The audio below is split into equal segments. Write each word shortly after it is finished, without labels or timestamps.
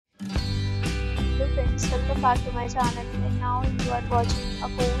friends, welcome back to my channel, and now you are watching a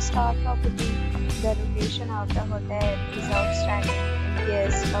 4-star property. The location of the hotel is outstanding and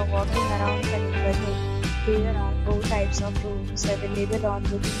guests are walking around the neighborhood. There are 4 types of rooms available on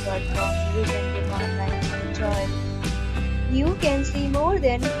booking.com. You can book online and enjoy. You can see more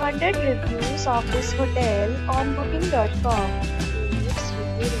than 100 reviews of this hotel on booking.com. Its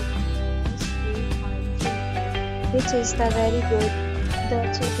review rating is 8.3, which is the very good. The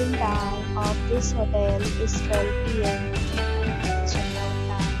check-in time of this hotel is 12 p.m. and the check-out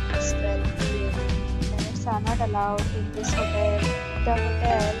time is 12 p.m. Pets are not allowed in this hotel. The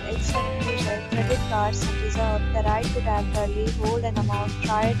hotel accepts major credit cards and reserves the right to temporarily hold an amount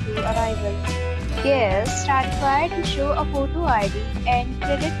prior to arrival. Guests are required to show a photo ID and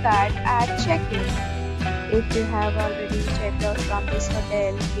credit card at check-in. If you have already checked out from this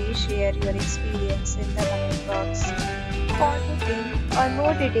hotel, please share your experience in the comment box. For booking or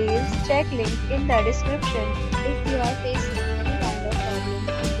more details, check link in the description. If you are facing any kind of problem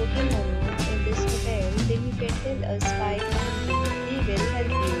in booking a room in this hotel, then you can tell us by commenting. We will help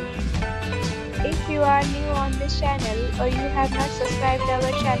you. If you are new on this channel or you have not subscribed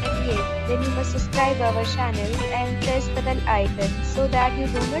our channel yet, then you must subscribe our channel and press the bell icon so that you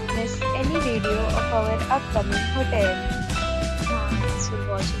do not miss any video of our upcoming hotel.